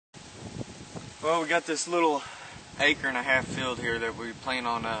Well, we got this little 1.5 acre field here that we plan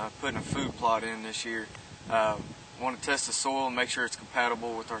on putting a food plot in this year. Want to test the soil and make sure it's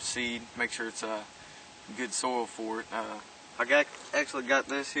compatible with our seed, make sure it's good soil for it. I actually got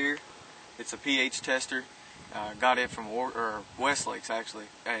this here. It's a pH tester. Got it from Westlakes actually,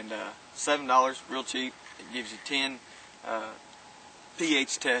 and $7, real cheap. It gives you 10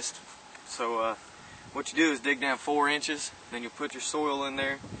 pH tests. So what you do is dig down 4 inches, then you put your soil in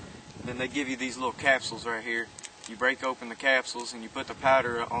there. Then they give you these little capsules right here. You break open the capsules and you put the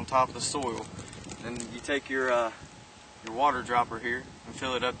powder on top of the soil. Then you take your water dropper here and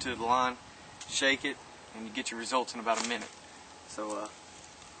fill it up to the line, shake it, and you get your results in about a minute. So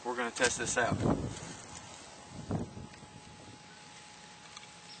we're going to test this out.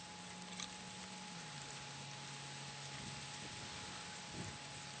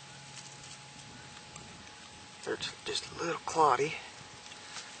 It's just a little cloddy.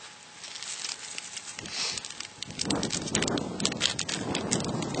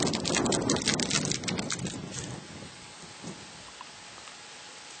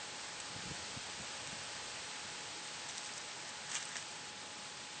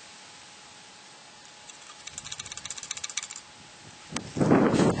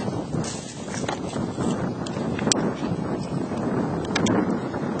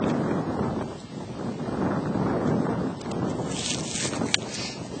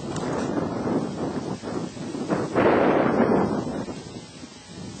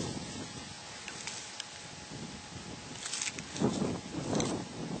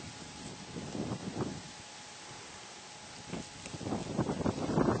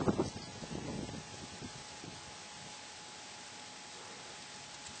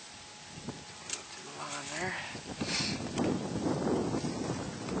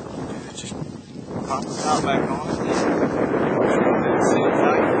 Just pop the top back on it.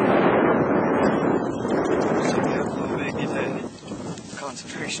 Shake it up a little bit, get that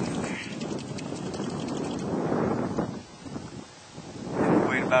concentration in there.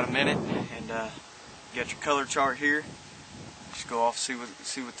 Wait about a minute, and you got your color chart here. Just go off, see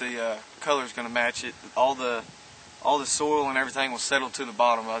what the color is going to match it. All the soil and everything will settle to the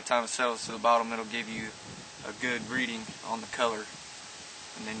bottom. By the time it settles to the bottom, it'll give you a good reading on the color.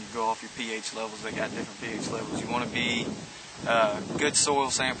 And then you go off your pH levels. They got different pH levels. You want to be, good soil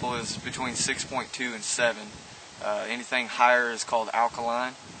sample is between 6.2 and 7. Anything higher is called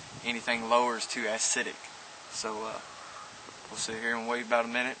alkaline. Anything lower is too acidic. So we'll sit here and wait about a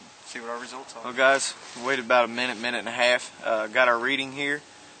minute and see what our results are. Well guys, we waited about a minute and a half. Got our reading here.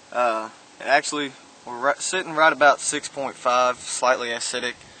 Actually, we're sitting right about 6.5, slightly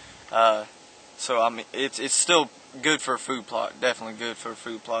acidic. So I mean, it's still good for a food plot. Definitely good for a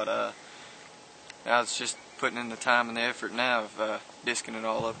food plot. Now it's just putting in the time and the effort now of disking it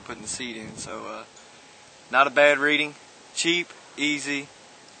all up and putting the seed in. So not a bad reading. Cheap, easy,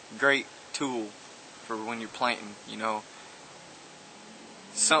 great tool for when you're planting. You know,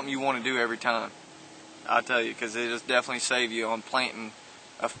 something you want to do every time. I'll tell you, because it'll definitely save you on planting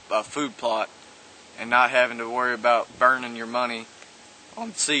a food plot and not having to worry about burning your money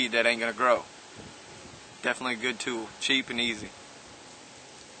on seed that ain't gonna grow. Definitely a good tool, cheap and easy.